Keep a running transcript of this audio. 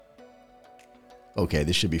Okay,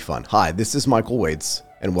 this should be fun. Hi, this is Michael Waits,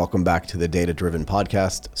 and welcome back to the Data Driven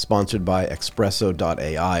Podcast, sponsored by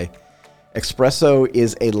Expresso.ai. Expresso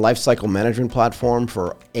is a lifecycle management platform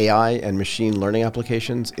for AI and machine learning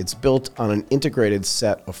applications. It's built on an integrated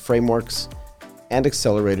set of frameworks and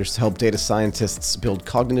accelerators to help data scientists build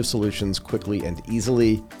cognitive solutions quickly and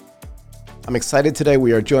easily. I'm excited today.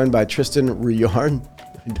 We are joined by Tristan Ruyarn.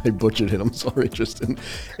 I butchered it. I'm sorry, Tristan.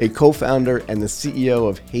 A co-founder and the CEO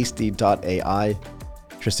of Hasty.ai.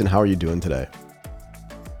 Tristan, how are you doing today?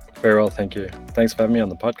 Very well, thank you. Thanks for having me on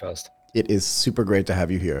the podcast. It is super great to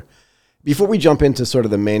have you here. Before we jump into sort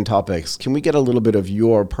of the main topics, can we get a little bit of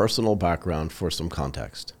your personal background for some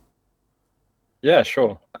context? Yeah,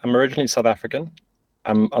 sure. I'm originally South African.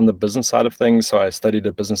 I'm on the business side of things, so I studied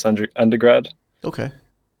a business undergrad. Okay.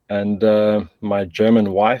 And my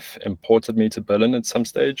German wife imported me to Berlin at some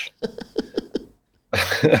stage.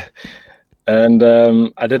 And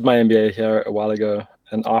I did my MBA here a while ago,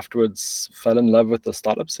 and afterwards fell in love with the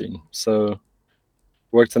startup scene. So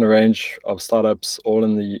worked in a range of startups, all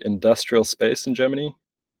in the industrial space in Germany,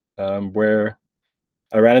 where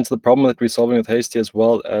I ran into the problem that we're solving with Hasty, as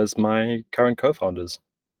well as my current co-founders.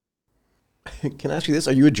 Can I ask you this?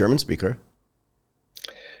 Are you a German speaker?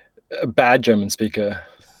 A bad German speaker,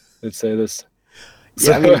 let's say this. Yeah,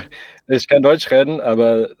 So I mean, ich kann Deutsch reden,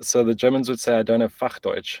 aber so the Germans would say I don't have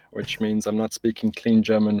Fachdeutsch, which means I'm not speaking clean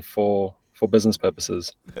German for business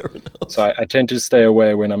purposes. fair enough. So I tend to stay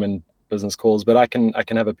away when I'm in business calls, but I can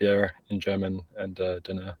have a beer in German and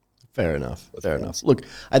dinner. Fair enough. with Fair friends. enough. Look,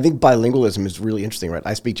 I think bilingualism is really interesting, right?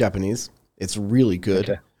 I speak Japanese. It's really good,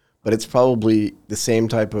 Okay. but it's probably the same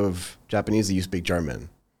type of Japanese that you speak German.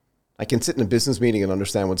 I can sit in a business meeting and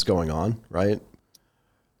understand what's going on, right?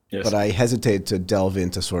 Yes. But I hesitate to delve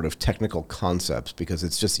into sort of technical concepts because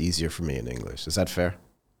it's just easier for me in English. Is that fair?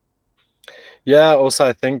 Yeah. Also,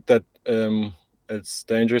 I think that it's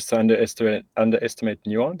dangerous to underestimate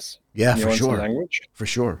nuance. Yeah, for Nuance in sure. language, For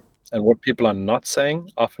sure. and what people are not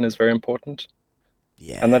saying often is very important.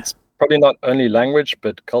 Yeah, And that's probably not only language,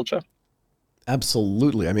 but culture.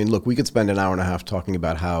 absolutely. I mean, look, we could spend an hour and a half talking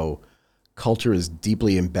about how culture is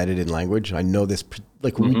deeply embedded in language. I know this,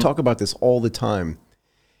 like we Mhm. talk about this all the time.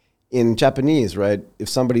 In Japanese, right?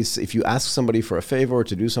 If you ask somebody for a favor or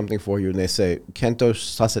to do something for you and they say, Kento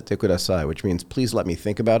sasete kudasai, which means please let me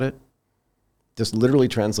think about it, just literally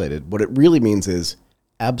translated, what it really means is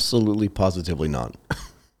absolutely positively not.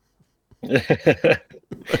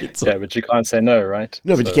 Right? So, Yeah, but you can't say no, right?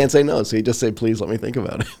 no, but you So, can't say no. So you just say, please let me think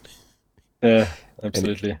about it. yeah, Any,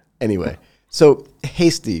 absolutely. anyway, so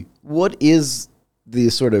Hasty, what is the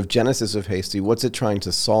sort of genesis of Hasty? What's it trying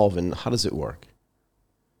to solve and how does it work?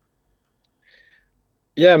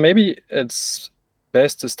 Yeah, maybe it's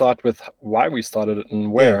best to start with why we started it and Yeah.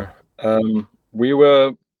 where. We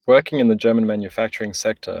were working in the German manufacturing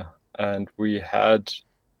sector, and we had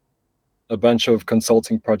a bunch of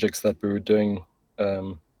consulting projects that we were doing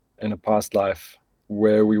in a past life,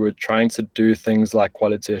 where we were trying to do things like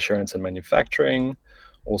quality assurance in manufacturing,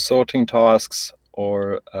 or sorting tasks,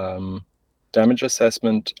 or damage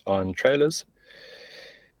assessment on trailers.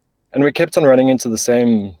 And we kept on running into the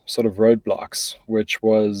same sort of roadblocks, which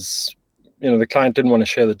was, the client didn't want to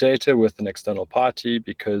share the data with an external party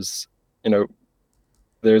because, you know,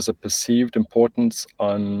 there's a perceived importance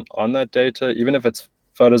on that data, even if it's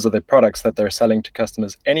photos of their products that they're selling to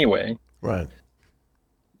customers anyway. Right.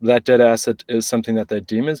 That data asset is something that they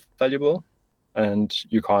deem as valuable, and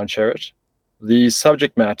you can't share it. The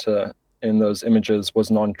subject matter in those images was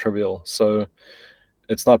non-trivial, so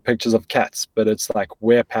it's not pictures of cats, but it's like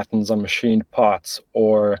wear patterns on machined parts,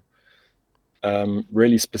 or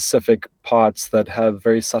really specific parts that have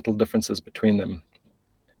very subtle differences between them.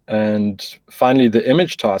 And finally, the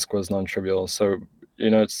image task was non-trivial. So,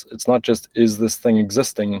 it's not just, is this thing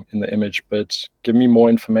existing in the image, but give me more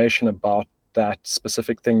information about that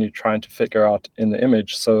specific thing you're trying to figure out in the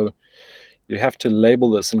image. So you have to label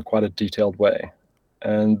this in quite a detailed way.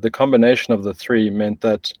 And the combination of the three meant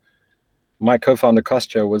that my co-founder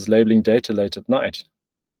Kostya was labeling data late at night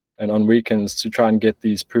and on weekends to try and get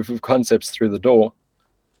these proof of concepts through the door.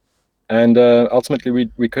 And ultimately,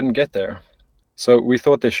 we couldn't get there. So we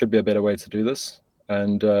thought there should be a better way to do this.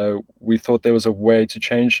 And we thought there was a way to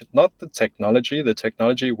change not the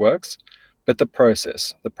technology works, but the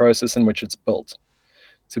process in which it's built,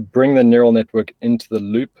 to bring the neural network into the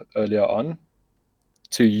loop earlier on,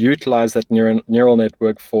 to utilize that neural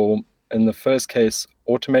network for, in the first case,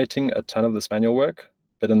 automating a ton of this manual work,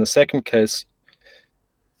 but in the second case,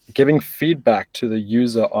 giving feedback to the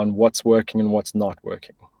user on what's working and what's not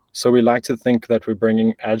working. So we like to think that we're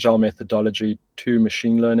bringing agile methodology to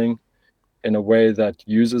machine learning, in a way that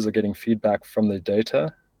users are getting feedback from the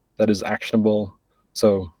data that is actionable.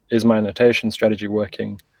 So is my annotation strategy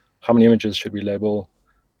working? How many images should we label?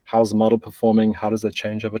 How's the model performing? How does that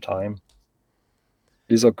change over time?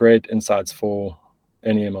 These are great insights for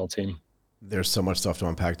any ML team. There's so much stuff to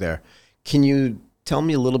unpack there. Can you tell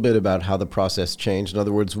me a little bit about how the process changed? In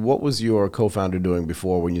other words, what was your co-founder doing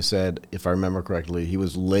before when you said, if I remember correctly, he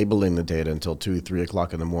was labeling the data until 2, 3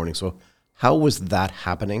 o'clock in the morning? So how was that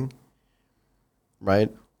happening,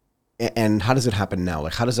 right? And how does it happen now?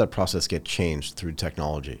 Like, how does that process get changed through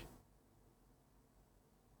technology?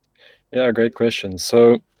 Yeah, great question.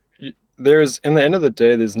 So there's, in the end of the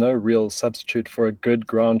day, there's no real substitute for a good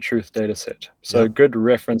ground truth data set. So a good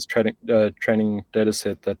reference training data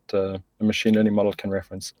set that a machine learning model can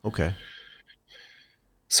reference. Okay.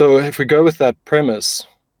 So if we go with that premise,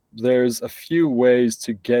 there's a few ways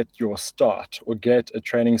to get your start or get a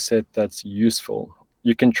training set that's useful.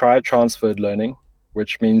 You can try transferred learning,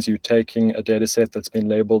 which means you're taking a data set that's been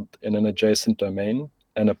labeled in an adjacent domain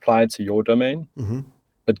and apply it to your domain. Mm-hmm.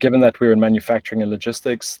 But given that we're in manufacturing and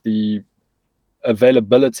logistics, the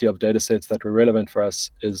availability of data sets that were relevant for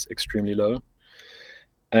us is extremely low.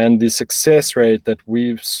 And the success rate that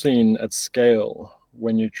we've seen at scale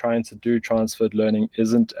when you're trying to do transferred learning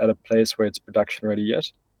isn't at a place where it's production ready yet.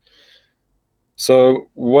 So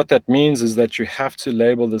what that means is that you have to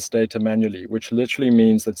label this data manually, which literally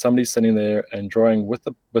means that somebody's sitting there and drawing with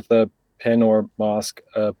a pen or mask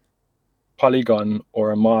a polygon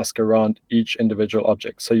or a mask around each individual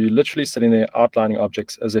object. So you're literally sitting there outlining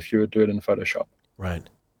objects as if you would do it in Photoshop. Right.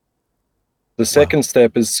 The second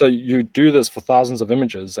step is, so you do this for thousands of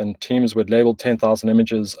images, and teams would label 10,000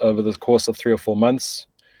 images over the course of 3 or 4 months,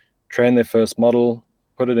 train their first model,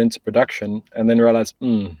 put it into production, and then realize,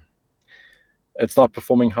 it's not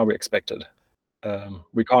performing how we expected.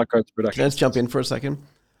 We can't go to production. Can I just jump in for a second?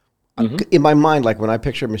 Mm-hmm. In my mind, like when I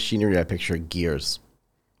picture machinery, I picture gears.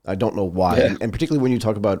 I don't know why. Yeah. And particularly when you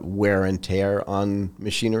talk about wear and tear on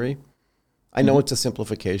machinery, I know it's a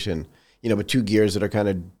simplification, but 2 gears that are kind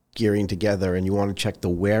of gearing together and you want to check the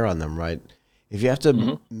wear on them, right? If you have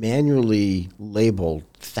to manually label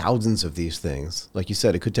thousands of these things, like you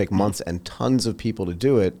said, it could take months and tons of people to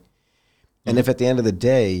do it. And if at the end of the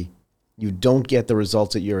day, you don't get the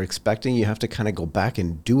results that you're expecting, you have to kind of go back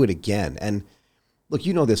and do it again. And look,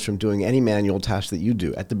 you know this from doing any manual task that you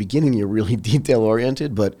do. At the beginning, you're really detail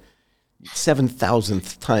oriented, but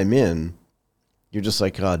 7,000th time in, you're just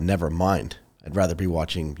like, never mind. I'd rather be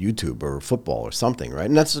watching YouTube or football or something, right?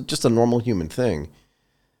 And that's just a normal human thing.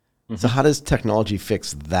 So how does technology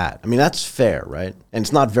fix that? I mean, that's fair, right? And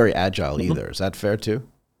it's not very agile either. Is that fair too?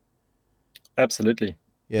 Absolutely.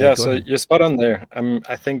 Yeah, So you're spot on there.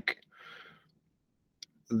 I think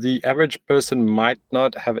the average person might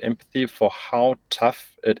not have empathy for how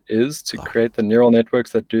tough it is to create the neural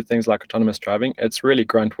networks that do things like autonomous driving. It's really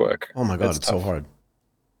grunt work. Oh my God, it's so hard.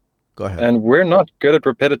 Go ahead. And we're not good at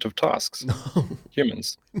repetitive tasks. No.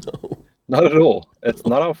 Humans. No. Not at all. It's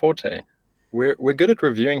not our forte. We're good at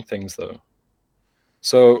reviewing things though.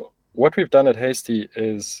 So what we've done at Hasty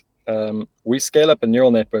is we scale up a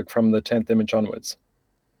neural network from the 10th image onwards.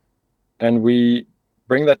 And we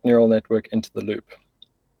bring that neural network into the loop.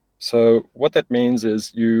 So what that means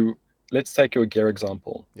is let's take your gear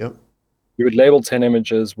example. Yep. You would label 10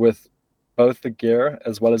 images with both the gear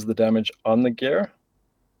as well as the damage on the gear.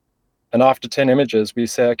 And after 10 images, we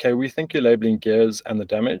say, okay, we think you're labeling gears and the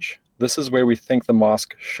damage. This is where we think the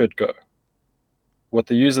mask should go. What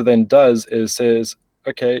the user then does is says,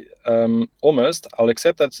 okay, almost, I'll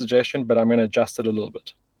accept that suggestion, but I'm going to adjust it a little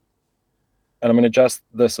bit. And I'm going to adjust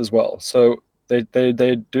this as well. So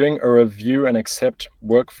they're doing a review and accept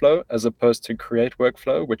workflow as opposed to create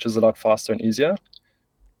workflow, which is a lot faster and easier.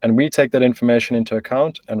 And we take that information into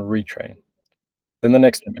account and retrain. Then the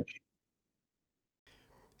next image.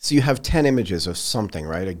 So you have 10 images of something,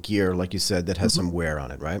 right? A gear, like you said, that has some wear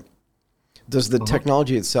on it, right? Does the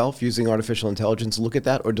technology itself, using artificial intelligence, look at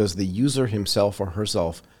that? Or does the user himself or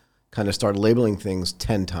herself kind of start labeling things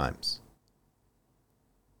 10 times?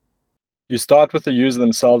 You start with the user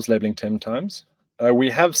themselves labeling 10 times. We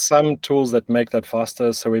have some tools that make that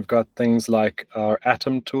faster. So we've got things like our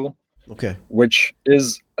Atom tool, which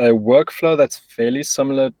is a workflow that's fairly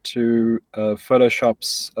similar to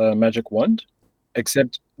Photoshop's Magic Wand,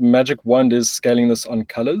 except Magic Wand is scaling this on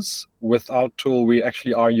colors. With our tool, we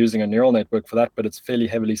actually are using a neural network for that, but it's fairly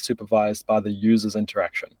heavily supervised by the user's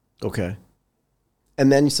interaction. Okay.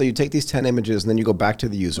 And then, so you take these 10 images and then you go back to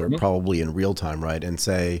the user, probably in real time, right? And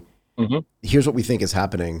say, here's what we think is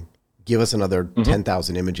happening. Give us another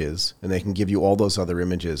 10,000 images, and they can give you all those other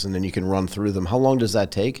images, and then you can run through them. How long does that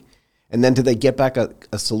take? And then do they get back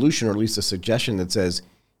a solution or at least a suggestion that says,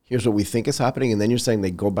 here's what we think is happening? And then you're saying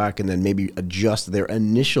they go back and then maybe adjust their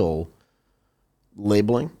initial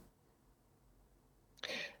labeling?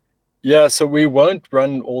 Yeah, so we won't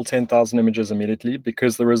run all 10,000 images immediately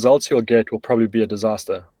because the results you'll get will probably be a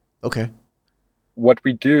disaster. Okay. What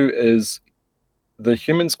we do is the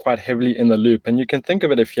human's quite heavily in the loop, and you can think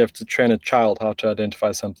of it if you have to train a child how to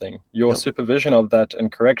identify something. Your supervision of that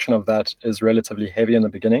and correction of that is relatively heavy in the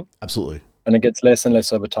beginning. Absolutely. And it gets less and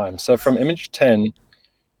less over time. So from image 10,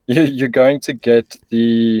 you're going to get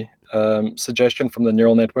the suggestion from the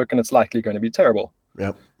neural network, and it's likely going to be terrible.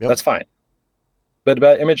 Yep. That's fine. But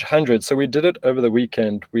about image 100, so we did it over the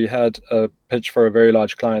weekend. We had a pitch for a very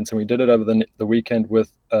large client, and we did it over the weekend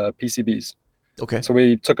with PCBs. Okay. So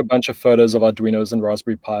we took a bunch of photos of Arduinos and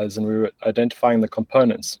Raspberry Pis, and we were identifying the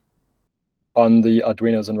components on the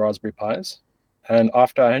Arduinos and Raspberry Pis. And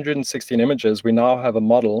after 116 images, we now have a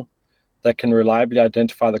model that can reliably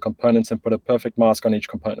identify the components and put a perfect mask on each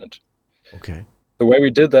component. Okay. The way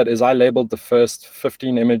we did that is I labeled the first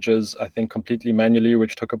 15 images, I think, completely manually,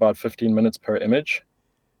 which took about 15 minutes per image.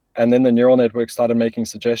 And then the neural network started making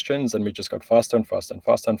suggestions, and we just got faster and faster and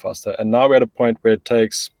faster and faster. And now we're at a point where it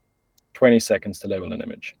takes 20 seconds to label an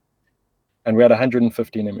image. And we had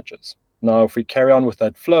 115 images. Now, if we carry on with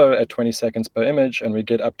that flow at 20 seconds per image and we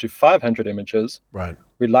get up to 500 images, right,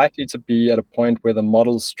 we're likely to be at a point where the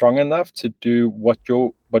model's strong enough to do what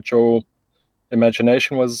your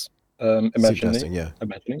imagination was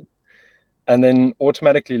imagining, and then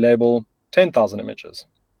automatically label 10,000 images.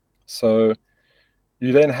 So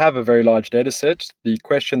you then have a very large data set. The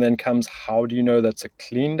question then comes, how do you know that's a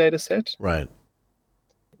clean data set? Right.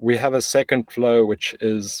 We have a second flow, which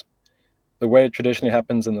is the way it traditionally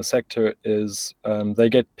happens in the sector is they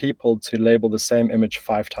get people to label the same image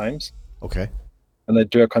 5 times. Okay. And they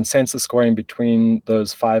do a consensus scoring between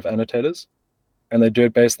those 5 annotators. And they do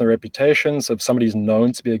it based on the reputation. So if somebody's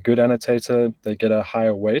known to be a good annotator, they get a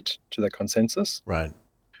higher weight to the consensus. Right.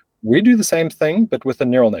 We do the same thing, but with a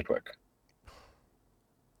neural network.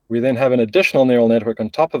 We then have an additional neural network on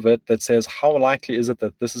top of it that says, how likely is it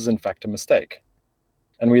that this is in fact a mistake?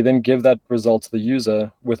 And we then give that result to the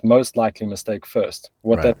user with most likely mistake first.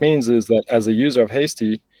 What that means is that as a user of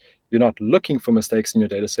Hasty, you're not looking for mistakes in your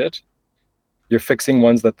data set. You're fixing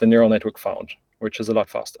ones that the neural network found, which is a lot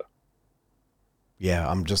faster. Yeah,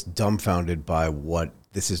 I'm just dumbfounded by what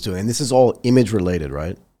this is doing. And this is all image related,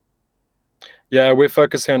 right? Yeah, we're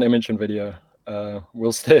focusing on image and video.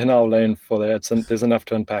 We'll stay in our lane for that. There's enough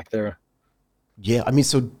to unpack there. Yeah, I mean,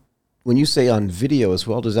 so when you say on video as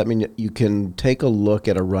well, does that mean you can take a look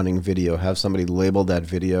at a running video, have somebody label that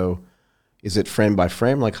video? Is it frame by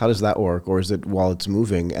frame? Like, how does that work? Or is it while it's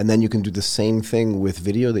moving? And then you can do the same thing with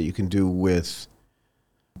video that you can do with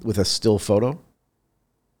a still photo?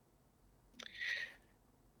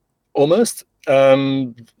 Almost.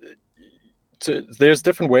 There's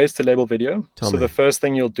different ways to label video. So the first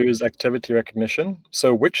thing you'll do is activity recognition.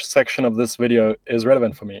 So which section of this video is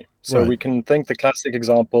relevant for me? So we can think the classic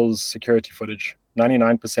examples, security footage.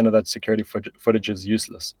 99% of that security footage is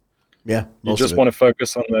useless. Yeah. You just want to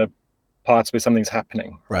focus on the parts where something's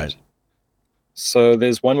happening. Right. So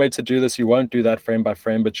there's one way to do this. You won't do that frame by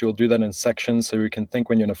frame, but you'll do that in sections. So you can think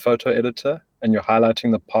when you're in a photo editor and you're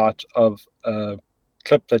highlighting the part of a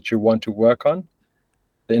clip that you want to work on,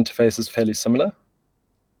 the interface is fairly similar.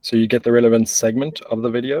 So you get the relevant segment of the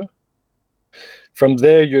video. From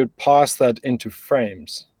there, you pass that into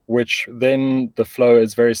frames, which then the flow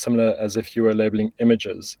is very similar as if you were labeling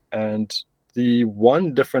images. And the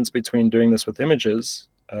one difference between doing this with images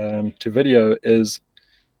to video is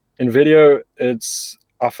in video, it's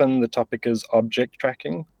often the topic is object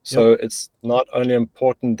tracking. So it's not only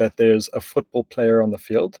important that there's a football player on the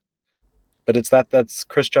field, but it's that's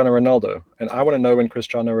Cristiano Ronaldo. And I want to know when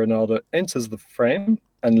Cristiano Ronaldo enters the frame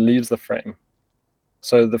and leaves the frame.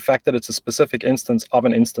 So the fact that it's a specific instance of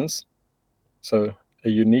an instance, so a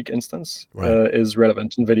unique instance, is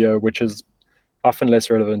relevant in video, which is often less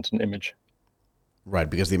relevant in image. Right,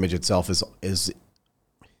 because the image itself is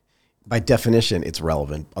by definition, it's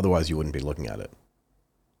relevant. Otherwise, you wouldn't be looking at it.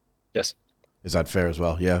 Yes. Is that fair as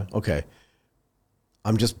well? Yeah. Okay.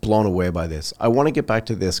 I'm just blown away by this. I want to get back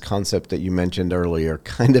to this concept that you mentioned earlier,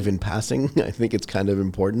 kind of in passing. I think it's kind of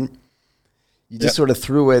important. You just sort of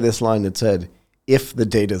threw away this line that said, if the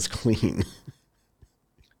data is clean.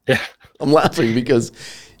 Yeah. I'm laughing because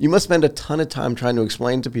you must spend a ton of time trying to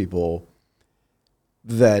explain to people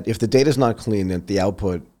that if the data is not clean, that the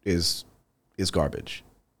output is garbage.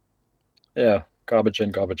 Yeah. Garbage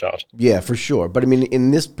in, garbage out. Yeah, for sure. But I mean, in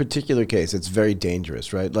this particular case, it's very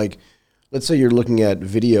dangerous, right? Like, let's say you're looking at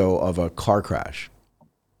video of a car crash.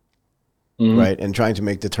 right? And trying to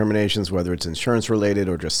make determinations, whether it's insurance related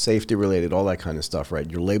or just safety related, all that kind of stuff, right?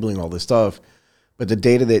 You're labeling all this stuff, but the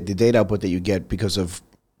data output that you get because of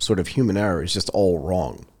sort of human error is just all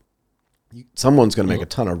wrong. Someone's going to make a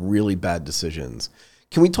ton of really bad decisions.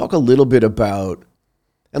 Can we talk a little bit about,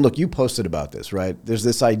 and look, you posted about this, right? There's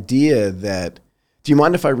this idea that, do you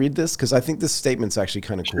mind if I read this? Because I think this statement's actually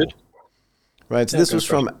kind of cool. Right. So this was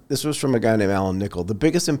from a guy named Alan Nickel. The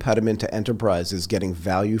biggest impediment to enterprises getting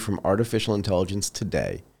value from artificial intelligence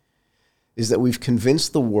today is that we've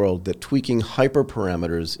convinced the world that tweaking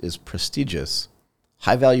hyperparameters is prestigious,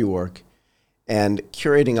 high-value work, and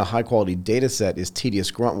curating a high-quality data set is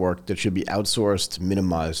tedious grunt work that should be outsourced,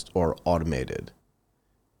 minimized, or automated.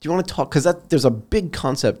 Do you want to talk? Because there's a big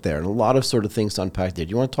concept there and a lot of sort of things to unpack there.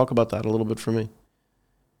 Do you want to talk about that a little bit for me?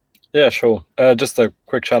 Yeah, sure. Just a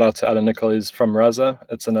quick shout out to Alan Nickel. He's from Raza.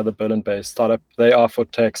 It's another Berlin-based startup. They are for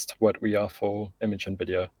text what we are for image and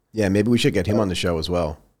video. Yeah, maybe we should get him on the show as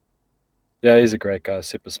well. Yeah, he's a great guy,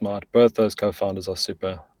 super smart. Both those co-founders are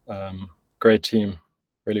super. Great team,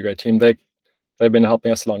 really great team. They've been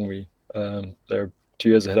helping us along. They're 2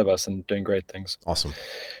 years ahead of us and doing great things. Awesome.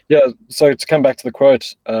 Yeah, so to come back to the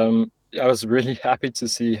quote, I was really happy to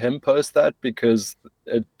see him post that because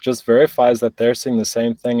it just verifies that they're seeing the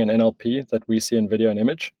same thing in NLP that we see in video and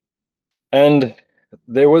image. And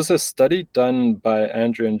there was a study done by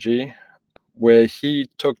Andrew Ng where he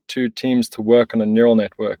took 2 teams to work on a neural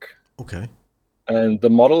network. Okay. And the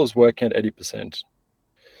model was working at 80%.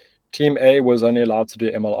 Team A was only allowed to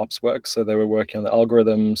do ML ops work, so they were working on the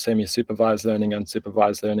algorithm, semi-supervised learning,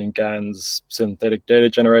 unsupervised learning, GANs, synthetic data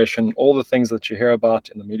generation, all the things that you hear about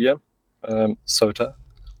in the media, SOTA.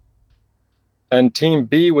 And Team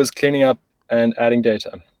B was cleaning up and adding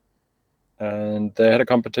data. And they had a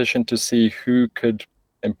competition to see who could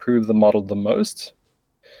improve the model the most.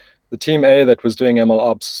 The Team A that was doing ML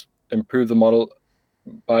ops improved the model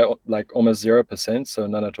by like almost 0%, so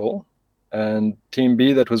none at all. And Team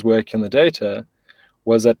B that was working the data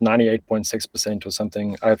was at 98.6% or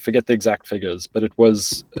something. I forget the exact figures, but it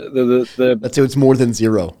was the Let's say it's more than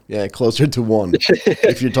 0. Yeah, closer to 1.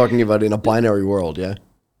 If you're talking about in a binary world, yeah.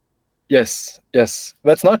 Yes.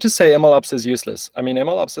 That's not to say MLOps is useless. I mean,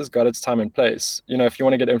 MLOps has got its time and place. You know, if you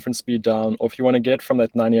want to get inference speed down, or if you want to get from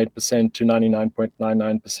that 98% to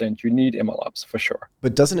 99.99%, you need MLOps for sure.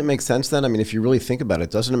 But doesn't it make sense then? I mean, if you really think about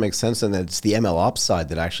it, doesn't it make sense then that it's the MLOps side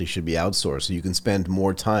that actually should be outsourced so you can spend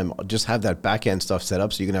more time, just have that back end stuff set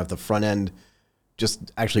up so you can have the front end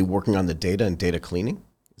just actually working on the data and data cleaning?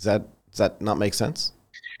 Does that not make sense?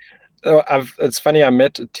 It's funny, I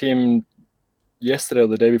met a team yesterday or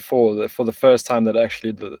the day before for the first time that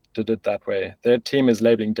actually did it that way. Their team is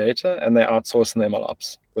labeling data and they're outsourcing the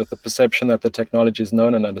MLOps with the perception that the technology is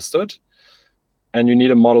known and understood. And you need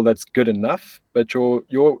a model that's good enough, but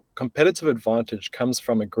your competitive advantage comes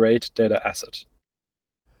from a great data asset.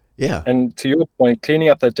 Yeah. And to your point, cleaning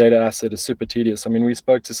up that data asset is super tedious. I mean, we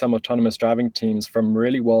spoke to some autonomous driving teams from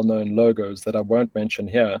really well-known logos that I won't mention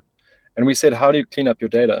here. And we said, how do you clean up your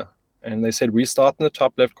data? And they said, we start in the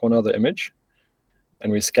top left corner of the image,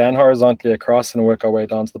 and we scan horizontally across and work our way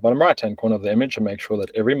down to the bottom right-hand corner of the image and make sure that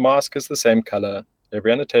every mask is the same color,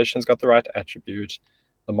 every annotation's got the right attribute,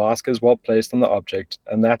 the mask is well placed on the object,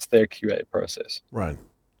 and that's their QA process. Right.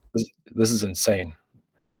 This is insane.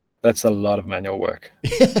 That's a lot of manual work.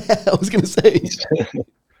 I was going to say.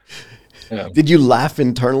 Yeah. Did you laugh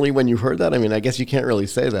internally when you heard that? I mean, I guess you can't really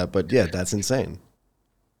say that, but yeah, that's insane.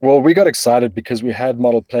 Well, we got excited because we had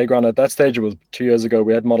Model Playground. At that stage, it was 2 years ago,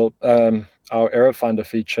 we had our Error Finder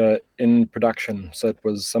feature in production. So it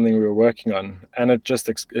was something we were working on. And it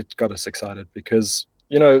got us excited because,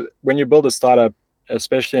 you know, when you build a startup,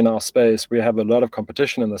 especially in our space, we have a lot of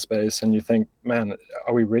competition in the space. And you think, man,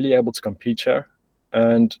 are we really able to compete here?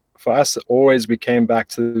 And for us, always we came back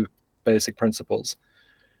to basic principles.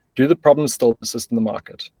 Do the problems still persist in the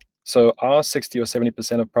market? So are 60 or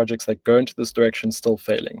 70% of projects that go into this direction still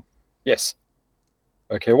failing? Yes.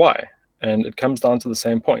 Okay, why? And it comes down to the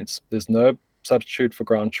same points. There's no substitute for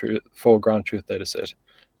ground truth data set.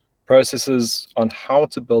 Processes on how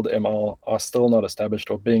to build ML are still not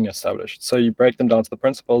established or being established. So you break them down to the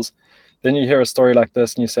principles. Then you hear a story like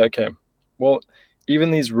this and you say, okay, well,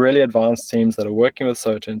 even these really advanced teams that are working with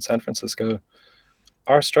SOTA in San Francisco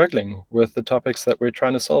are struggling with the topics that we're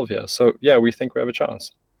trying to solve here. So yeah, we think we have a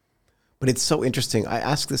chance. But it's so interesting. I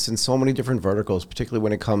ask this in so many different verticals, particularly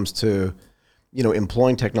when it comes to, you know,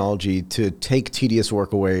 employing technology to take tedious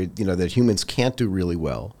work away, you know, that humans can't do really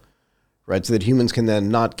well, right? So that humans can then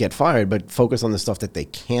not get fired, but focus on the stuff that they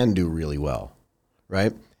can do really well,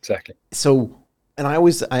 right? Exactly. So, and I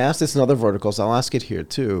ask this in other verticals, I'll ask it here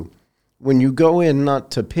too. when you go in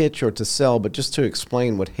not to pitch or to sell, but just to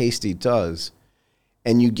explain what Hasty does,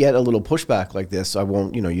 and you get a little pushback like this, I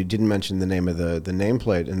won't, you didn't mention the name of the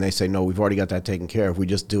nameplate, and they say, no, we've already got that taken care of. We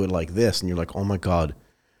just do it like this. And you're like, oh my God,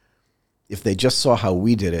 if they just saw how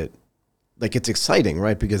we did it, like it's exciting,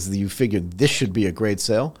 right? Because you figured this should be a great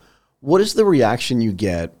sale. What is the reaction you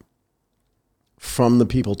get from the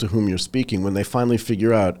people to whom you're speaking when they finally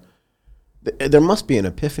figure out? There must be an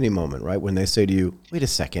epiphany moment, right? When they say to you, wait a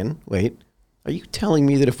second, are you telling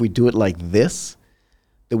me that if we do it like this,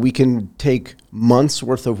 that we can take months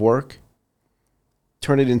worth of work,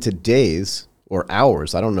 turn it into days or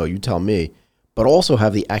hours, I don't know, you tell me, but also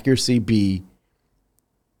have the accuracy be,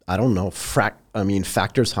 I don't know,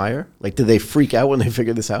 factors higher? Like, do they freak out when they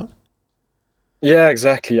figure this out? Yeah,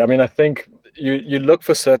 exactly. I mean, I think you look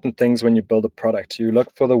for certain things when you build a product. You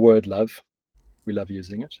look for the word love. We love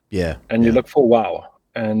using it. Yeah. And you look for wow.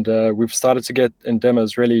 And we've started to get in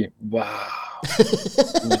demos really, wow.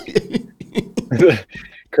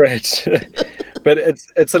 Great. But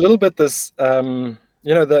it's a little bit this,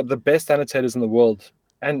 the best annotators in the world.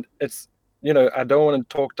 And it's, I don't want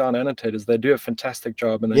to talk down annotators. They do a fantastic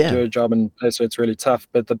job, and they do a job in place where it's really tough.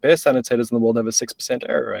 But the best annotators in the world have a 6%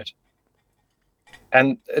 error rate.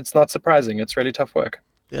 And it's not surprising. It's really tough work.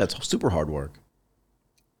 Yeah, it's super hard work.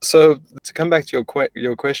 So to come back to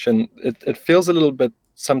your question, it feels a little bit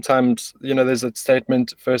sometimes, there's a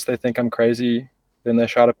statement, first they think I'm crazy, then they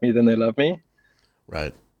shout at me, then they love me.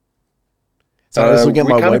 Right. So I was looking at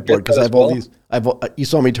my whiteboard because I have all these. You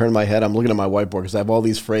saw me turn my head. I'm looking at my whiteboard because I have all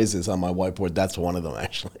these phrases on my whiteboard. That's one of them,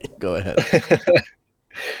 actually. Go ahead.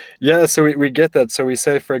 Yeah, so we get that. So we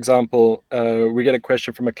say, for example, we get a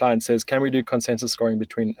question from a client says, can we do consensus scoring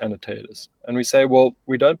between annotators? And we say, well,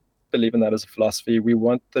 we don't believe in that as a philosophy. We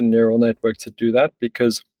want the neural network to do that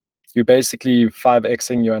because you're basically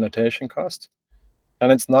 5xing your annotation cost. And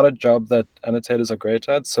it's not a job that annotators are great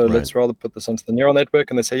at. So let's rather put this onto the neural network.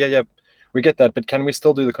 And they say, yeah, we get that. But can we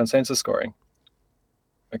still do the consensus scoring?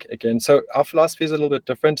 Okay, again, so our philosophy is a little bit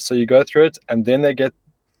different. So you go through it, and then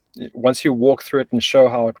once you walk through it and show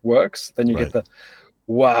how it works, then you get the,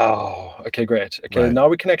 wow, okay, great. Okay, now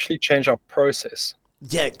we can actually change our process.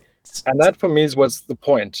 Yeah. And that for me was the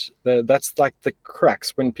point. That's like the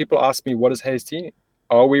crux. When people ask me, what is Hasty?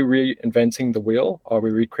 Are we reinventing the wheel? Are we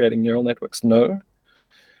recreating neural networks? No.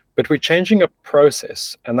 But we're changing a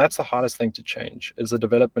process, and that's the hardest thing to change, is the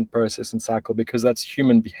development process and cycle, because that's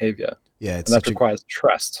human behavior. Yeah, and that requires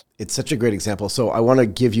trust. It's such a great example. So I want to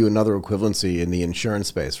give you another equivalency in the insurance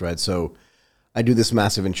space, right? So I do this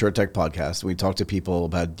massive InsurTech podcast. We talk to people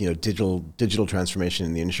about digital transformation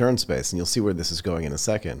in the insurance space, and you'll see where this is going in a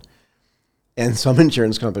second. And some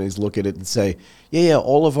insurance companies look at it and say, yeah,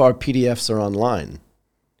 all of our PDFs are online.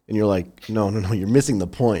 And you're like, no, you're missing the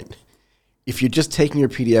point. If you're just taking your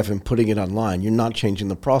PDF and putting it online, you're not changing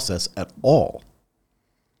the process at all.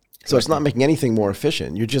 So it's not making anything more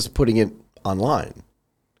efficient. You're just putting it online.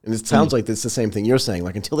 And it sounds like it's the same thing you're saying.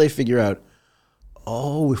 Like, until they figure out,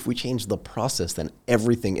 if we change the process, then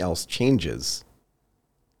everything else changes.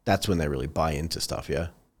 That's when they really buy into stuff, yeah?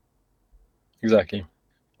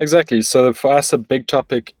 Exactly. So for us, a big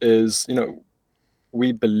topic is,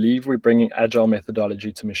 we believe we're bringing agile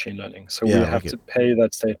methodology to machine learning. So we have to pay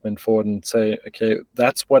that statement forward and say, okay,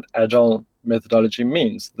 that's what agile methodology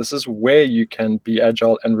means. This is where you can be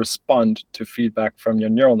agile and respond to feedback from your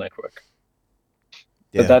neural network.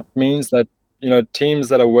 Yeah. But that means that, teams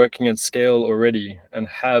that are working at scale already and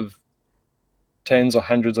have tens or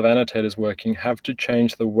hundreds of annotators working have to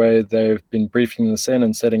change the way they've been briefing this in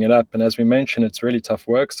and setting it up. And as we mentioned, it's really tough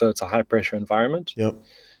work. So it's a high pressure environment. Yep.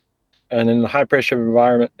 And in the high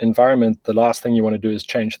pressure environment, the last thing you want to do is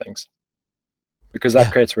change things, because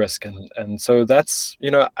that creates risk. And so that's,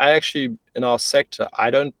 I actually, in our sector,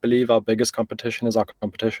 I don't believe our biggest competition is our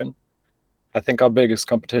competition. I think our biggest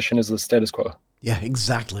competition is the status quo. Yeah,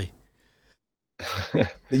 exactly.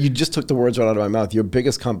 You just took the words right out of my mouth. Your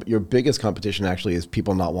biggest competition actually is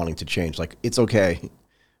people not wanting to change. Like, it's okay.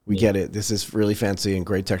 We get it. This is really fancy and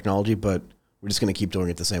great technology, but we're just going to keep doing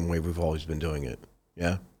it the same way we've always been doing it.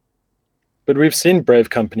 Yeah. But we've seen brave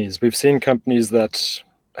companies. We've seen companies that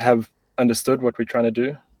have understood what we're trying to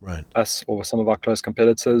do, right? Us or some of our close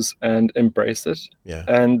competitors, and embraced it. Yeah.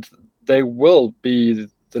 And they will be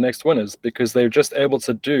the next winners because they're just able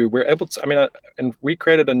to and we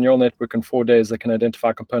created a neural network in 4 days that can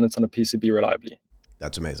identify components on a PCB reliably.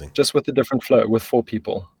 That's amazing. Just with a different flow, with 4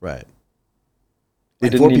 people. Right.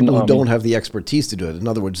 And 4 people who don't have the expertise to do it. In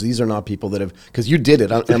other words, these are not people that have, because you did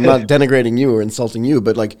it. I'm not denigrating you or insulting you,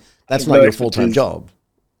 but like, that's not your full-time job.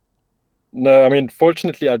 No, I mean,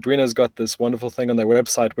 fortunately, Arduino's got this wonderful thing on their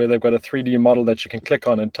website where they've got a 3D model that you can click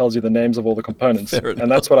on and tells you the names of all the components. Fair And enough.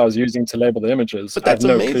 that's what I was using to label the images. But I had that's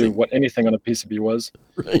no clue amazing. what anything on a PCB was.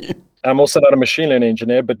 Right. I'm also not a machine learning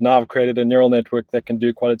engineer, but now I've created a neural network that can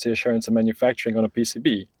do quality assurance and manufacturing on a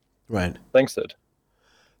PCB. Right. Thanks to it.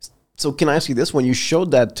 So can I ask you this? When you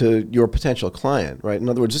showed that to your potential client, right? In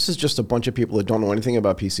other words, this is just a bunch of people that don't know anything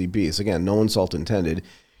about PCBs. Again, no insult intended.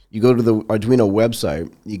 You go to the Arduino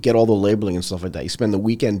website, you get all the labeling and stuff like that. You spend the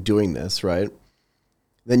weekend doing this, right?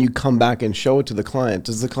 Then you come back and show it to the client.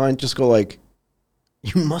 Does the client just go like,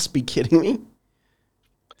 "You must be kidding me"?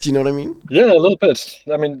 Do you know what I mean? Yeah, a little bit.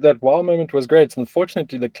 I mean, that wow moment was great.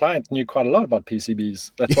 Unfortunately, the client knew quite a lot about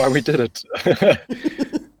PCBs. That's why we did it.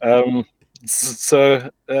 Yeah,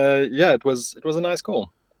 it was a nice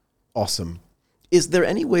call. Awesome. Is there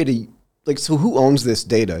any way to, like, so who owns this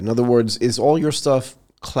data? In other words, is all your stuff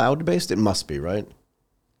cloud-based? It must be, right?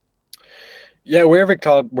 Yeah, we're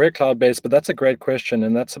cloud-based, but that's a great question,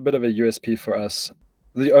 and that's a bit of a USP for us.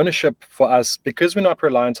 The ownership for us, because we're not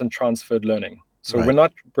reliant on transferred learning. So Right. we're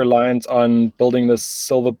not reliant on building this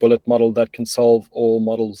silver bullet model that can solve all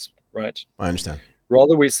models, right? I understand.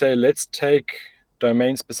 Rather, we say, let's take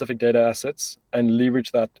domain-specific data assets and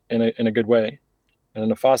leverage that in a good way and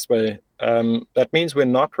in a fast way. That means we're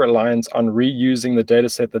not reliant on reusing the data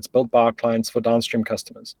set that's built by our clients for downstream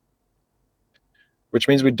customers, which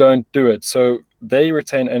means we don't do it. So they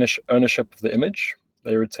retain ownership of the image.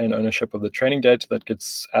 They retain ownership of the training data that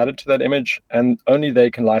gets added to that image, and only they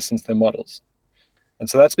can license their models. And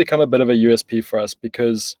so that's become a bit of a USP for us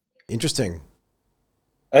because Interesting.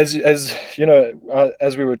 as you know,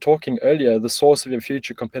 as we were talking earlier, the source of your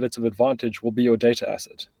future competitive advantage will be your data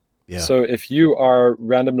asset. Yeah. So if you are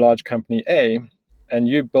random large company A and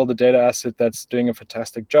you build a data asset that's doing a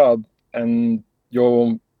fantastic job, and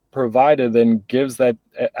your provider then gives that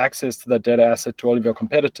access to that data asset to all of your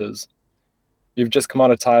competitors, you've just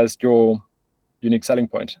commoditized your unique selling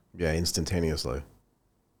point. Yeah, instantaneously.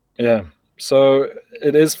 Yeah. So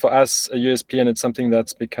it is for us a USP, and it's something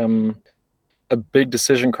that's become a big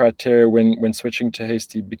decision criteria when switching to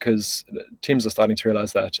Hasty, because teams are starting to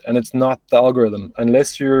realize that. And it's not the algorithm.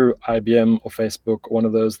 Unless you're IBM or Facebook, one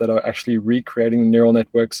of those that are actually recreating neural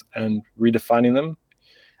networks and redefining them,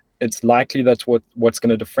 it's likely that's what's going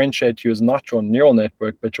to differentiate you is not your neural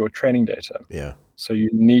network, but your training data. Yeah. So you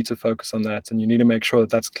need to focus on that, and you need to make sure that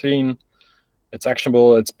that's clean, it's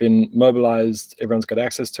actionable, it's been mobilized, everyone's got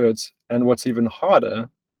access to it. And what's even harder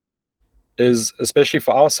is, especially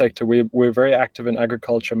for our sector, we're very active in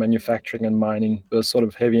agriculture, manufacturing, and mining, those sort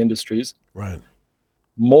of heavy industries. Right.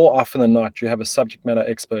 More often than not, you have a subject matter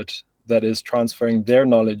expert that is transferring their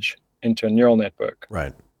knowledge into a neural network.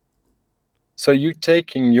 Right. So you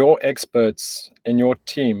taking your experts in your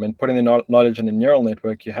team and putting the knowledge in a neural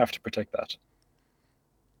network, you have to protect that.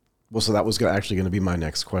 Well, so that was actually going to be my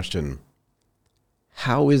next question.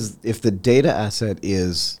 If the data asset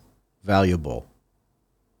is valuable,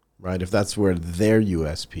 right? If that's where their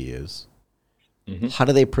USP is, how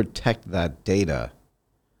do they protect that data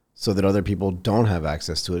so that other people don't have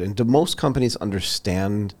access to it? And do most companies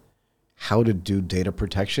understand how to do data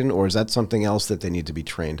protection, or is that something else that they need to be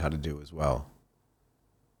trained how to do as well?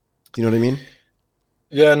 Do you know what I mean?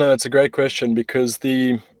 Yeah, no, it's a great question, because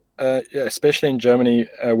especially in Germany,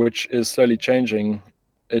 which is slowly changing,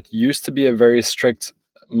 it used to be a very strict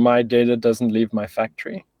 "my data doesn't leave my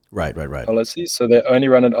factory" Right. policy. So they only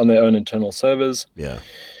run it on their own internal servers. Yeah.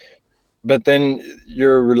 But then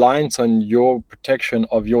you're reliant on your protection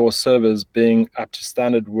of your servers being up to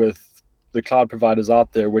standard with the cloud providers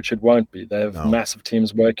out there, which it won't be. They have massive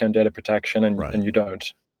teams working on data protection, and you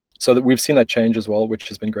don't. So that we've seen that change as well, which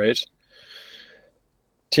has been great.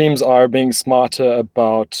 Teams are being smarter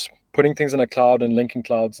about putting things in a cloud and linking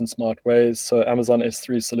clouds in smart ways. So Amazon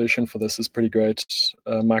S3 solution for this is pretty great.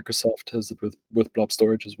 Microsoft has it with blob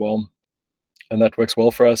storage as well, and that works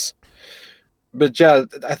well for us. But yeah,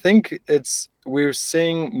 I think we're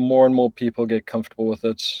seeing more and more people get comfortable with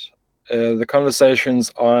it. The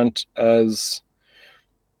conversations aren't as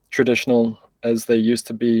traditional as they used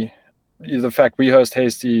to be. The fact we host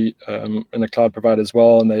Hasty in a cloud provider as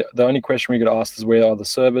well, and the only question we get asked is where are the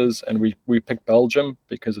servers, and we pick Belgium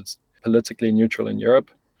because it's politically neutral in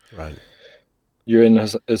Europe. Right. UN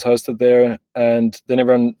is hosted there, and then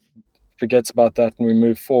everyone forgets about that and we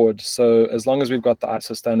move forward. So as long as we've got the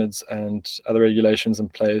ISO standards and other regulations in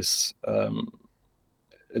place,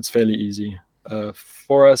 it's fairly easy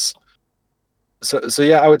for us. So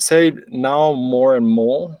yeah, I would say now more and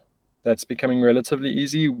more that's becoming relatively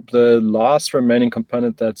easy. The last remaining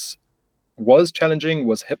component was challenging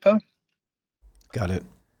was HIPAA. Got it.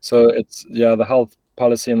 So it's the health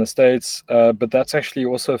policy in the States, but that's actually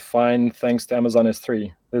also fine thanks to Amazon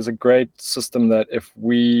S3. There's a great system that if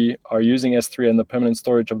we are using S3 and the permanent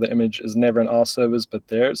storage of the image is never in our servers but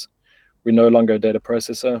theirs, we're no longer a data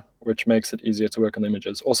processor, which makes it easier to work on the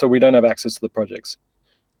images. Also, we don't have access to the projects.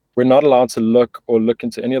 We're not allowed to look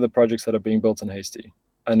into any of the projects that are being built in Hasty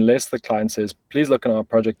unless the client says, please look in our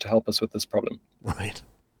project to help us with this problem. Right.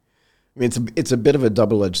 I mean, it's a bit of a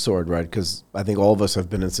double-edged sword, right? Because I think all of us have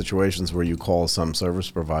been in situations where you call some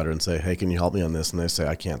service provider and say, hey, can you help me on this? And they say,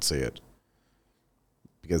 I can't see it.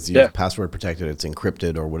 Because you've password protected, it's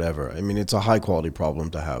encrypted or whatever. I mean, it's a high-quality problem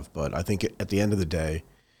to have. But I think at the end of the day,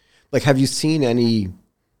 like, have you seen any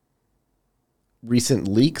recent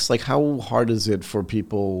leaks? Like, how hard is it for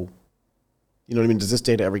people, you know what I mean? Does this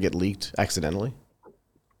data ever get leaked accidentally?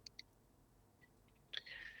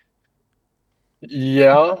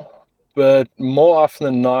 Yeah, but more often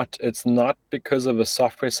than not, it's not because of a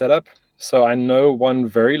software setup. So I know one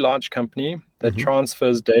very large company that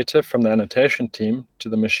transfers data from the annotation team to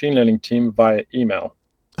the machine learning team via email.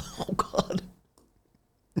 Oh, God.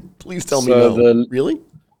 Please tell me no. Really?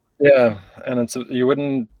 Yeah, and you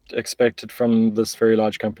wouldn't expect it from this very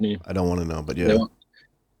large company. I don't want to know, but yeah.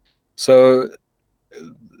 So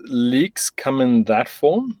leaks come in that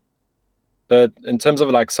form. But in terms of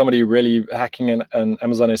like somebody really hacking an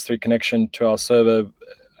Amazon S3 connection to our server,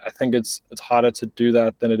 I think it's harder to do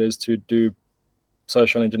that than it is to do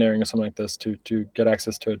social engineering or something like this to get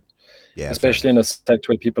access to it. Yeah, especially in a state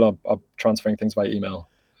where people are transferring things by email.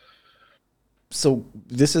 So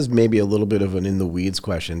this is maybe a little bit of an in the weeds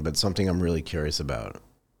question, but something I'm really curious about.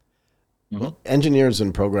 Engineers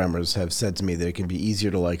and programmers have said to me that it can be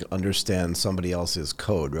easier to like understand somebody else's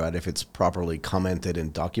code, right? If it's properly commented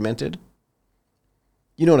and documented.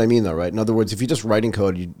 You know what I mean, though, right? In other words, if you're just writing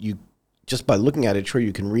code, you just by looking at it, sure,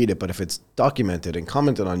 you can read it, but if it's documented and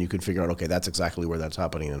commented on, you can figure out, okay, that's exactly where that's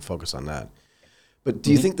happening and focus on that. But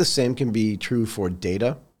do you think the same can be true for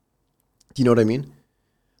data? Do you know what I mean?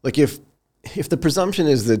 Like if the presumption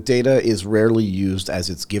is that data is rarely used as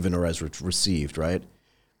it's given or as it's received, right?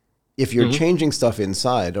 If you're changing stuff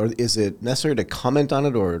inside, or is it necessary to comment on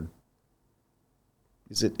it, or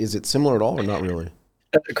is it similar at all, or not really?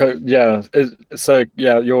 Yeah. So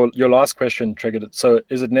yeah, your last question triggered it. So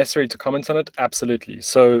is it necessary to comment on it? Absolutely.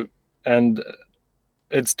 So, and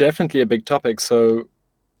it's definitely a big topic. So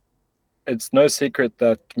it's no secret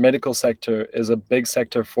that medical sector is a big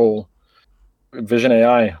sector for vision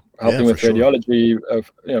AI, helping with radiology.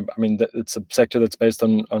 I mean, it's a sector that's based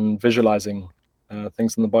on visualizing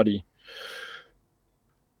things in the body.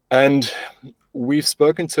 And we've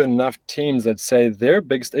spoken to enough teams that say their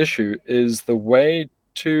biggest issue is the way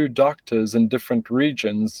two doctors in different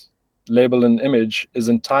regions label an image is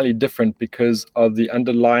entirely different because of the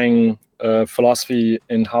underlying philosophy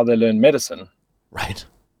in how they learn medicine. Right.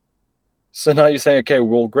 So now you say, okay,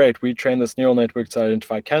 well, great, we train this neural network to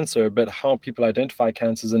identify cancer, but how people identify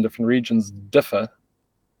cancers in different regions differ.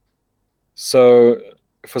 So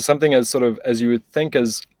for something as sort of, as you would think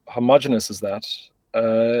as homogeneous as that,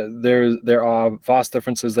 there are vast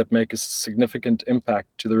differences that make a significant impact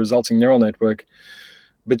to the resulting neural network.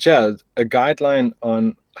 But yeah, a guideline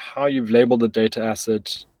on how you've labeled the data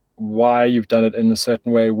asset, why you've done it in a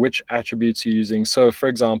certain way, which attributes you're using. So for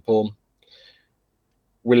example,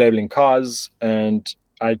 we're labeling cars and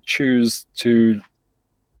I choose to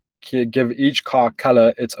give each car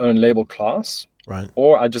color its own label class. Right.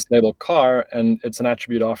 Or I just label car and it's an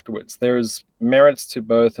attribute afterwards. There's merits to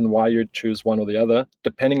both and why you choose one or the other,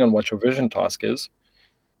 depending on what your vision task is.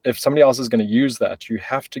 If somebody else is going to use that, you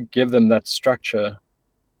have to give them that structure,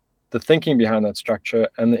 the thinking behind that structure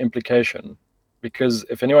and the implication. Because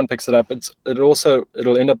if anyone picks it up,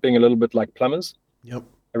 it'll end up being a little bit like plumbers. Yep.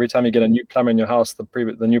 Every time you get a new plumber in your house, the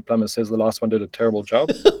new plumber says the last one did a terrible job.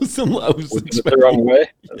 I was the wrong way.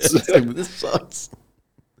 This sucks.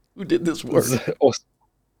 Who did this work?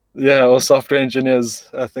 Or software engineers,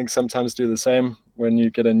 I think, sometimes do the same. When you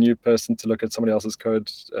get a new person to look at somebody else's code,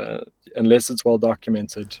 unless it's well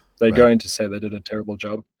documented, they're going to say they did a terrible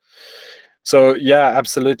job. So yeah,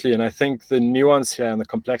 absolutely. And I think the nuance here and the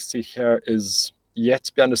complexity here is yet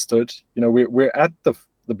to be understood. You know, we're at the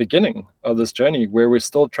beginning of this journey where we're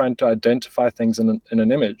still trying to identify things in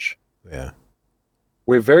an image. Yeah.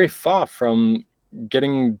 We're very far from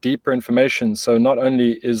getting deeper information. So not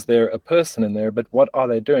only is there a person in there, but what are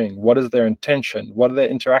they doing? What is their intention? What are they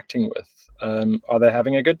interacting with? Are they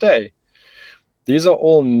having a good day? These are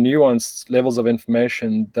all nuanced levels of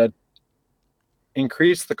information that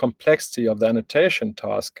increase the complexity of the annotation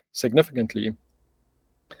task significantly.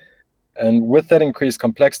 And with that increased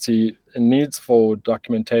complexity, it needs for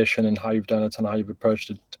documentation and how you've done it and how you've approached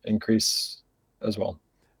it increase as well.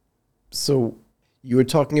 So you were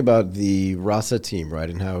talking about the RASA team, right?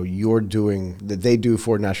 And how you're doing that they do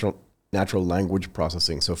for natural language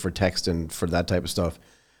processing. So for text and for that type of stuff,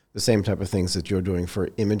 the same type of things that you're doing for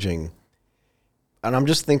imaging. And I'm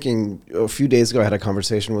just thinking, a few days ago, I had a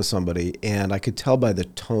conversation with somebody, and I could tell by the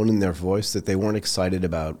tone in their voice that they weren't excited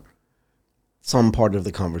about some part of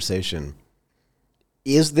the conversation.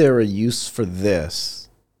 Is there a use for this,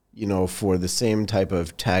 for the same type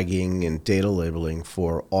of tagging and data labeling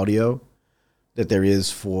for audio that there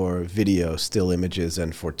is for video, still images,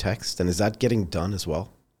 and for text? And is that getting done as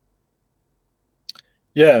well?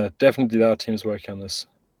 Yeah, definitely our team's working on this.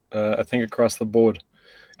 I think across the board.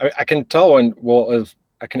 I can tell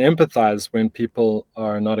I can empathize when people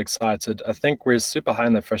are not excited. I think we're super high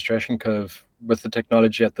in the frustration curve with the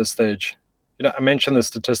technology at this stage. I mentioned the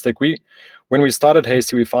statistic. When we started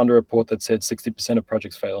Hasty, we found a report that said 60% of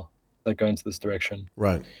projects fail that go into this direction.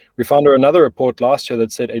 Right. We found another report last year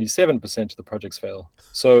that said 87% of the projects fail.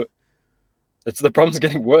 So the problem's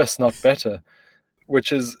getting worse, not better,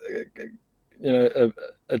 which is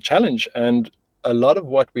a challenge. And a lot of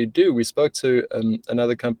what we do, we spoke to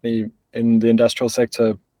another company in the industrial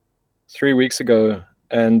sector 3 weeks ago,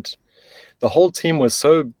 and the whole team was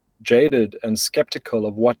so jaded and skeptical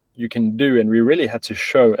of what you can do, and we really had to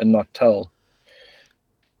show and not tell,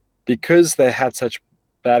 because they had such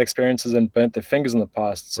bad experiences and burnt their fingers in the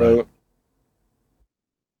past. So right.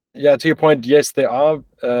 Yeah, to your point, yes, there are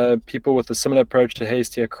people with a similar approach to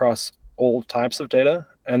Hasty across all types of data,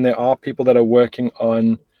 and there are people that are working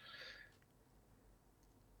on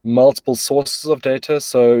multiple sources of data.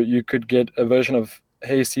 So you could get a version of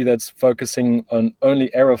Hasty that's focusing on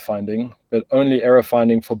only error finding, but only error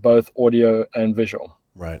finding for both audio and visual.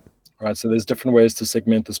 Right. Right. So there's different ways to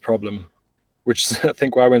segment this problem, which is, I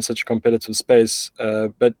think, why we're in such a competitive space.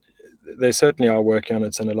 But they certainly are working on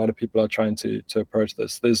it, and a lot of people are trying to approach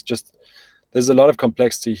this. There's a lot of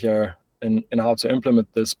complexity here in how to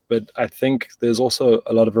implement this, but I think there's also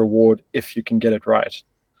a lot of reward if you can get it right.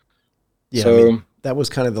 Yeah, so that was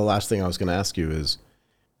kind of the last thing I was going to ask you is,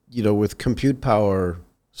 with compute power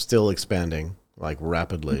still expanding like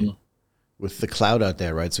rapidly, mm-hmm. with the cloud out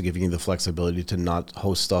there, right? So giving you the flexibility to not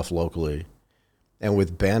host stuff locally, and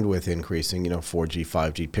with bandwidth increasing, 4G,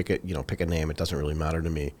 5G, pick a name. It doesn't really matter to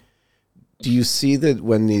me. Do you see that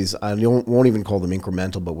when these, I won't even call them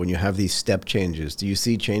incremental, but when you have these step changes, do you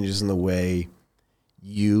see changes in the way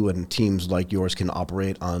you and teams like yours can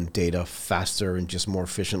operate on data faster and just more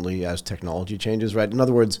efficiently as technology changes, right? In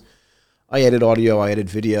other words, I edit audio, I edit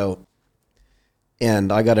video,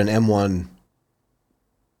 and I got an M1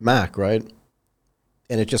 Mac, right?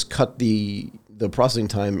 And it just cut the processing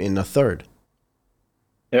time in a third.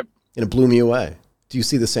 Yep. And it blew me away. Do you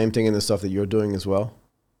see the same thing in the stuff that you're doing as well?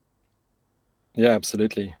 Yeah,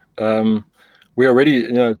 absolutely. We already,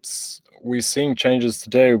 we're seeing changes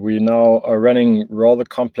today. We now are running rather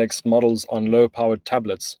complex models on low-powered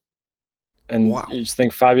tablets. And wow. You just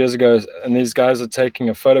think 5 years ago, and these guys are taking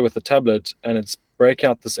a photo with a tablet, and it's breaking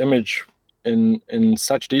out this image in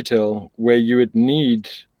such detail where you would need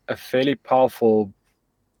a fairly powerful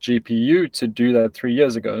GPU to do that 3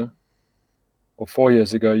 years ago or 4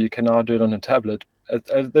 years ago. You can now do it on a tablet.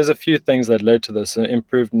 There's a few things that led to this: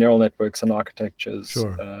 improved neural networks and architectures,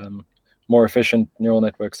 sure. More efficient neural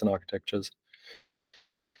networks and architectures.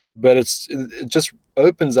 But it just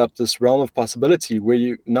opens up this realm of possibility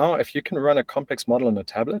where if you can run a complex model on a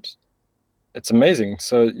tablet, it's amazing.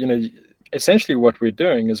 So, essentially what we're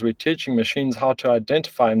doing is we're teaching machines how to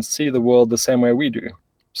identify and see the world the same way we do.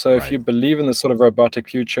 So if you believe in this sort of robotic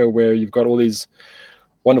future where you've got all these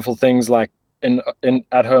wonderful things like in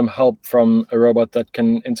at-home help from a robot that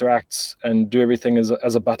can interact and do everything as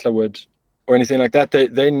a butler would, or anything like that,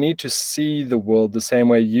 they need to see the world the same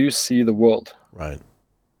way you see the world. Right.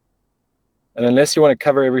 And unless you want to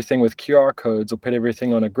cover everything with QR codes or put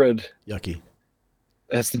everything on a grid, yucky.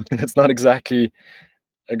 It's not exactly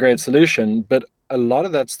a great solution. But a lot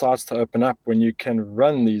of that starts to open up when you can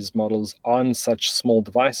run these models on such small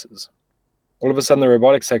devices. All of a sudden, the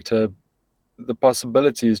robotic sector, the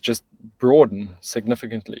possibilities just broaden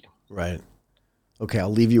significantly. Right. Okay,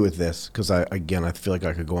 I'll leave you with this because I feel like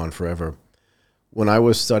I could go on forever. When I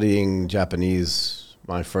was studying Japanese,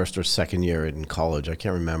 my first or second year in college, I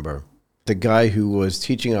can't remember, the guy who was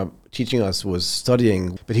teaching us was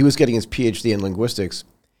studying, but he was getting his PhD in linguistics.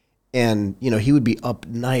 And, he would be up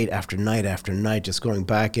night after night after night just going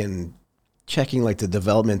back and checking like the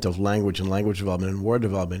development of language and language development and word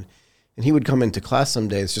development. And he would come into class some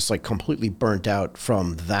days just like completely burnt out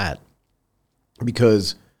from that,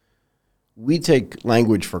 because we take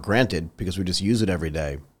language for granted because we just use it every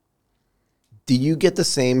day. Do you get the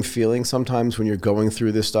same feeling sometimes when you're going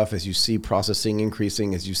through this stuff, as you see processing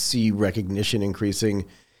increasing, as you see recognition increasing,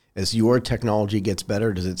 as your technology gets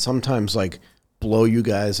better? Does it sometimes like blow you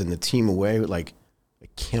guys and the team away? Like, I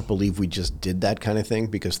can't believe we just did that kind of thing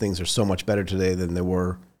because things are so much better today than they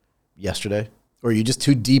were yesterday? Or are you just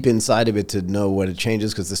too deep inside of it to know what it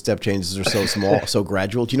changes because the step changes are so small, so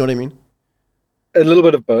gradual? Do you know what I mean? A little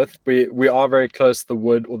bit of both. We are very close to the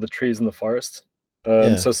wood or the trees in the forest.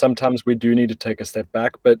 Yeah. So sometimes we do need to take a step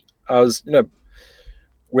back. But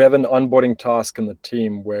we have an onboarding task in the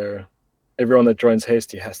team where everyone that joins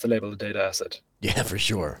Hasty has to label a data asset. Yeah, for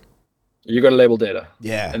sure. You got to label data.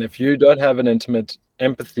 Yeah. And if you don't have an intimate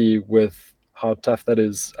empathy with how tough that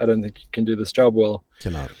is, I don't think you can do this job well.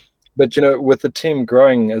 Cannot. But, with the team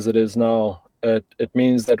growing as it is now, it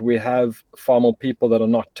means that we have far more people that are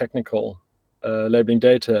not technical labeling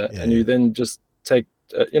data. Yeah, and you then just take,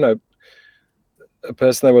 a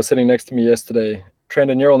person that was sitting next to me yesterday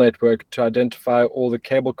trained a neural network to identify all the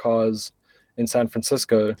cable cars in San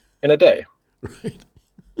Francisco in a day. Right.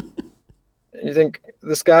 And you think,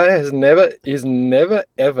 this guy he's never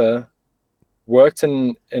ever worked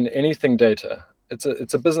in anything data.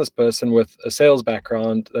 It's a business person with a sales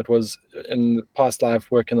background that was in the past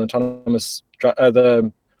life working in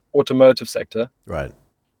the automotive sector. Right.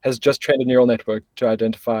 Has just trained a neural network to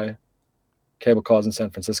identify cable cars in San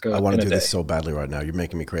Francisco. I want to do this so badly right now. You're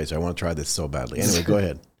making me crazy. I want to try this so badly. Anyway, go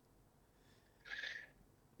ahead.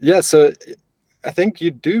 Yeah, so I think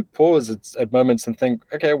you do pause at moments and think,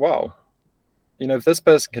 okay, wow, if this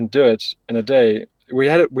person can do it in a day. We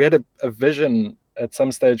had a vision at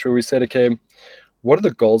some stage where we said, okay, what are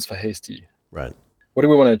the goals for Hasty? Right. What do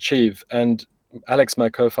we want to achieve? And Alex, my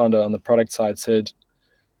co-founder on the product side, said,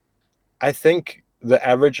 I think the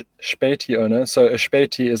average Späti owner, so a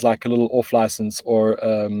Späti is like a little off license or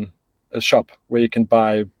a shop where you can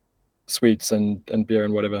buy sweets and beer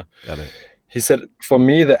and whatever. Got it. He said, for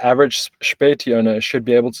me, the average Späti owner should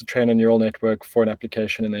be able to train a neural network for an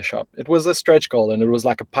application in their shop. It was a stretch goal and it was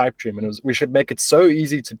like a pipe dream. And we should make it so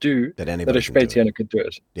easy to do that a Späti owner could do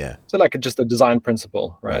it. Yeah. So like just a design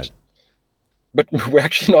principle, right? But we're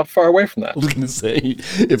actually not far away from that. I was going to say,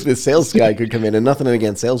 if the sales guy could come in, and nothing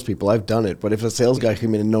against salespeople, I've done it, but if a sales guy could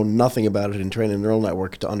come in and know nothing about it and train a neural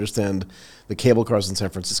network to understand the cable cars in San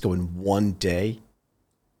Francisco in one day,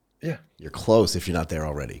 yeah, you're close if you're not there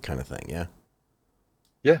already, kind of thing, yeah?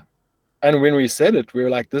 Yeah. And when we said it, we were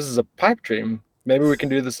like, this is a pipe dream. Maybe we can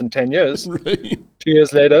do this in 10 years. Right. 2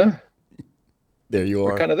 years later, there you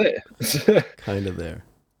are. We're kind of there. Kind of there.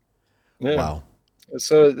 Yeah. Wow.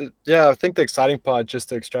 So, yeah, I think the exciting part, just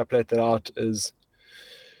to extrapolate that out, is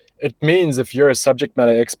it means if you're a subject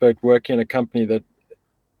matter expert working in a company that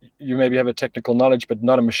you maybe have a technical knowledge, but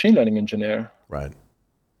not a machine learning engineer. Right.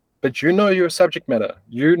 But your subject matter.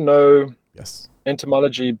 You know yes.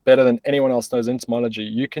 entomology better than anyone else knows entomology.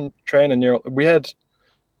 You can train a neural...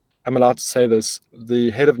 I'm allowed to say this,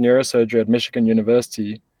 the head of neurosurgery at Michigan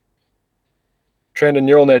University trained a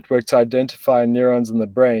neural network to identify neurons in the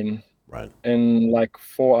brain in like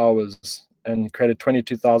 4 hours and created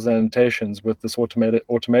 22,000 annotations with this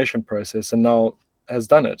automation process, and now has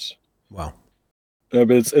done it. Wow.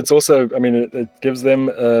 But it's also, it gives them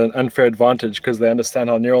an unfair advantage because they understand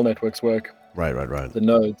how neural networks work. Right. The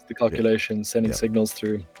nodes, the calculations, sending signals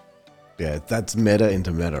through. Yeah, that's meta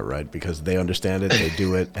into meta, right? Because they understand it, they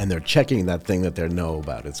do it, and they're checking that thing that they know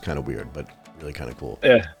about. It's kind of weird, but really kind of cool.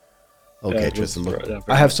 Yeah. Okay, yeah, Tristan, look,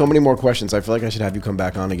 I have so many more questions. I feel like I should have you come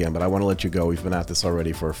back on again, but I want to let you go. We've been at this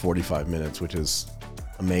already for 45 minutes, which is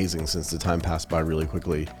amazing since the time passed by really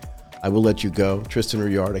quickly. I will let you go. Tristan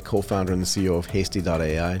Ruyard, a co-founder and the CEO of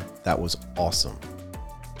Hasty.ai. That was awesome.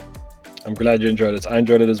 I'm glad you enjoyed it. I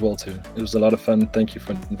enjoyed it as well, too. It was a lot of fun. Thank you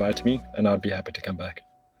for inviting me, and I'd be happy to come back.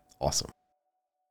 Awesome.